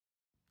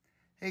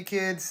Hey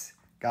kids,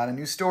 got a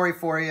new story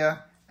for you,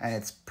 and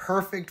it's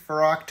perfect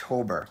for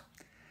October.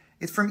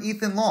 It's from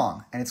Ethan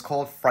Long, and it's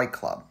called Fright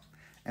Club.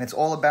 And it's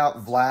all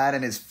about Vlad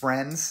and his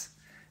friends,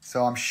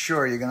 so I'm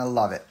sure you're going to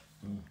love it.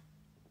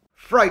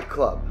 Fright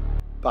Club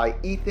by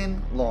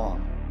Ethan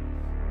Long.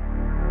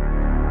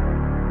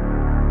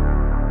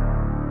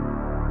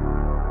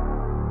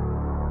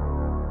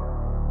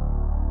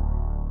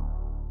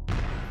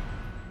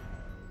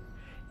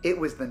 It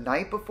was the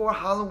night before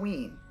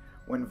Halloween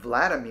when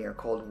Vladimir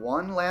called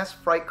one last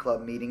Fright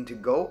Club meeting to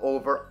go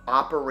over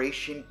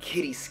Operation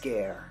Kitty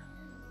Scare.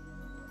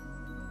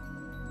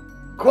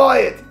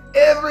 Quiet!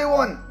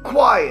 Everyone,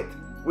 quiet!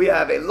 We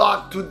have a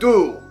lot to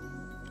do!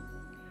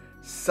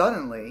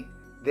 Suddenly,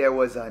 there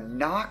was a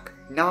knock,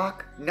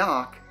 knock,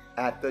 knock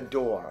at the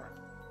door.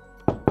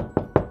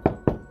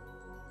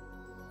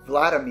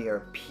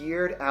 Vladimir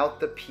peered out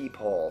the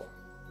peephole.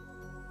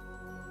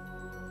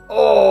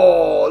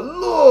 Oh,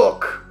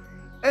 look!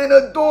 An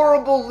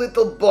adorable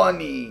little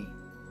bunny!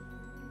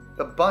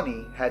 The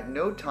bunny had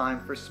no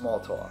time for small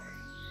talk.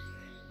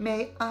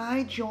 May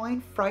I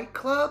join Fright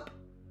Club?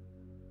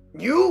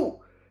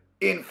 You?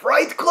 In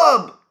Fright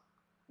Club?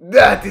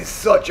 That is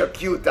such a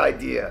cute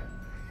idea.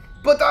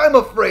 But I'm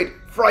afraid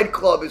Fright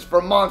Club is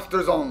for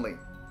monsters only.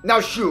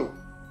 Now shoo!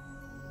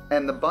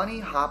 And the bunny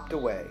hopped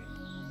away.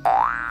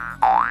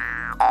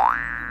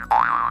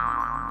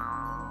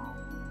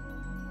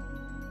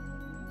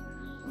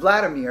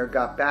 Vladimir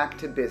got back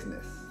to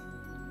business.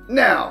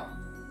 Now,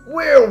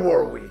 where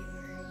were we?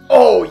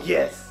 Oh,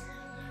 yes.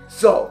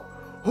 So,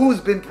 who's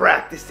been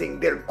practicing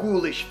their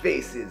ghoulish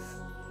faces?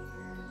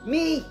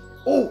 Me?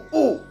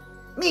 Ooh,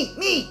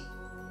 me!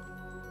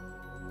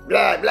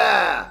 Blah,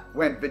 blah,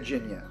 went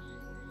Virginia.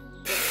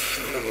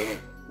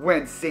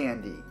 Went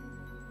Sandy.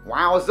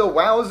 Wowza,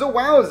 wowza,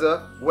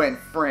 wowza, went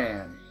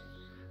Fran.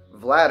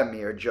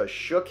 Vladimir just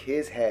shook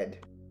his head.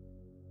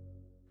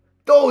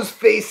 Those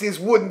faces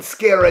wouldn't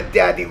scare a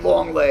daddy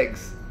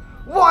longlegs.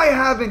 Why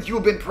haven't you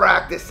been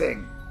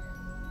practicing?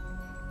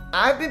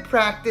 I've been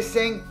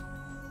practicing.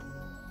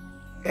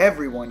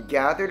 Everyone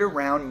gathered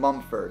around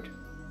Mumford.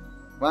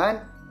 1,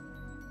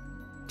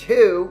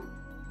 2,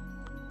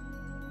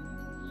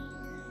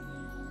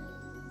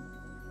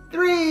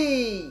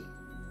 3.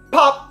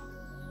 Pop!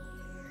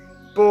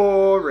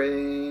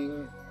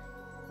 Boring.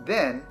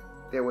 Then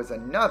there was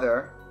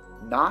another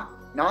knock,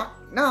 knock,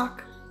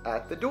 knock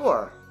at the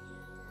door.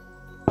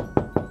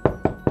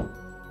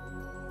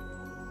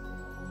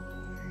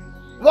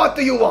 What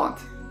do you want?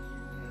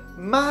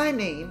 My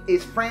name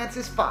is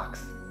Francis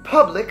Fox,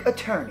 public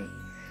attorney.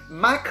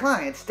 My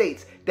client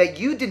states that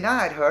you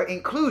denied her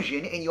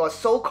inclusion in your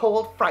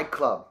so-called Fright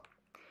Club.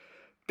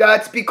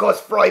 That's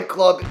because Fright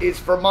Club is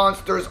for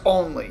monsters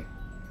only.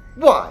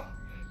 Why?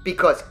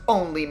 Because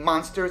only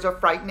monsters are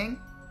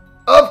frightening?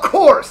 Of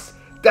course!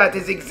 That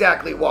is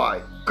exactly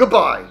why.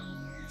 Goodbye.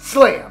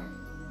 Slam!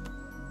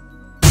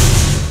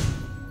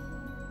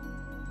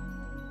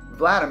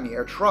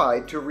 Vladimir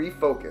tried to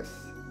refocus.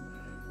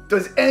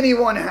 Does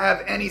anyone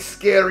have any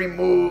scary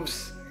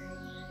moves?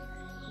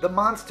 The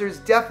monsters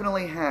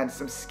definitely had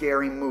some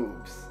scary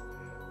moves,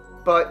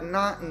 but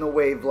not in the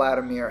way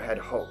Vladimir had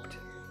hoped.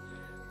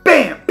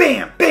 Bam,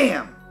 bam,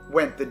 bam,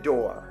 went the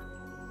door.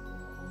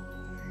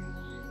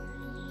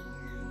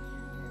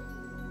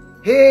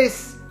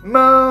 Hiss,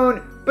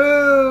 moan,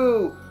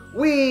 boo,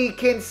 we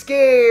can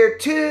scare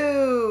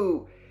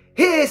too.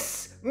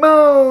 Hiss,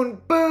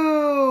 moan,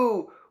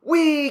 boo,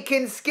 we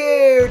can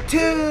scare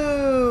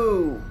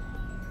too.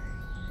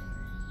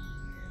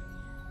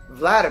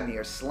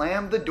 Vladimir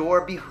slammed the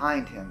door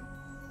behind him.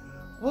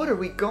 What are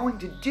we going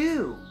to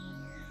do?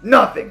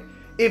 Nothing.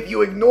 If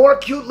you ignore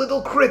cute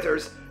little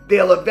critters,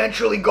 they'll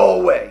eventually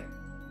go away.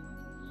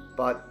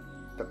 But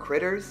the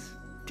critters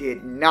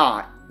did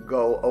not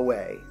go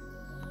away.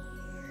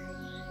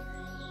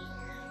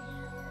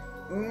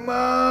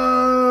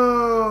 Moan!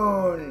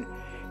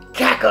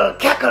 Cackle,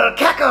 cackle,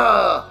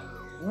 cackle!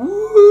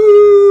 Woo!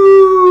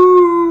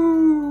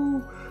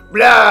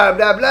 Blah,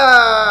 blah,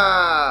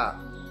 blah!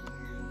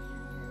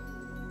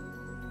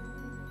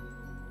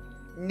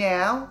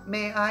 Now,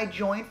 may I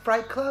join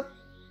Fright Club?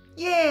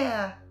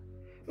 Yeah!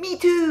 Me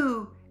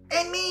too!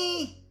 And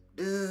me!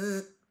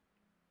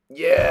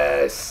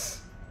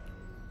 Yes!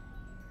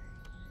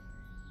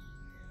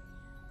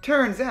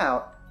 Turns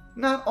out,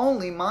 not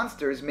only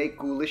monsters make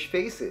ghoulish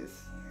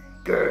faces.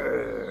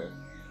 Grrr!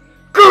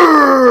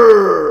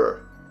 Grrr!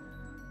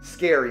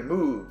 Scary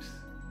moves.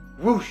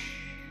 Whoosh!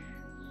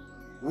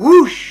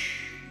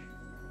 Whoosh!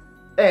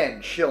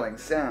 And chilling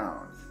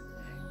sounds.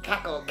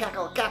 Cackle,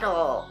 cackle,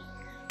 cackle!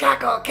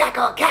 Cackle,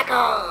 cackle,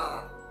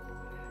 cackle!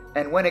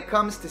 And when it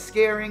comes to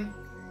scaring,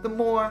 the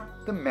more,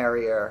 the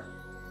merrier.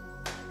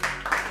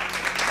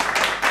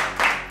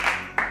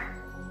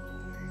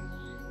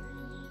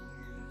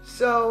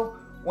 So,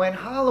 when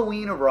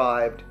Halloween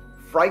arrived,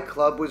 Fright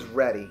Club was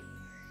ready.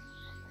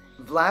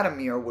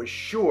 Vladimir was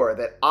sure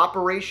that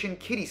Operation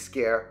Kitty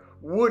Scare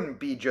wouldn't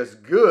be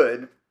just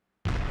good.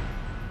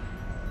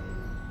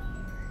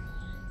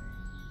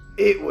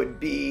 It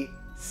would be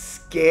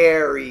scary.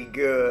 scary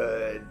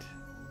good.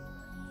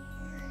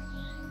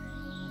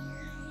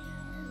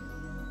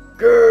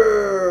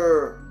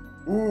 Grr!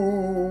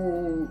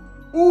 Ooh!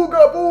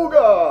 Ooga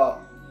booga!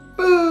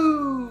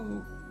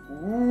 Boo!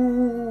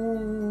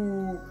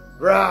 Ooh!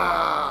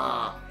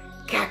 Rah!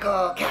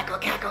 Cackle, cackle,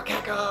 cackle,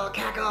 cackle,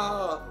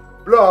 cackle!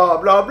 Blah,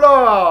 blah,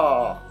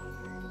 blah!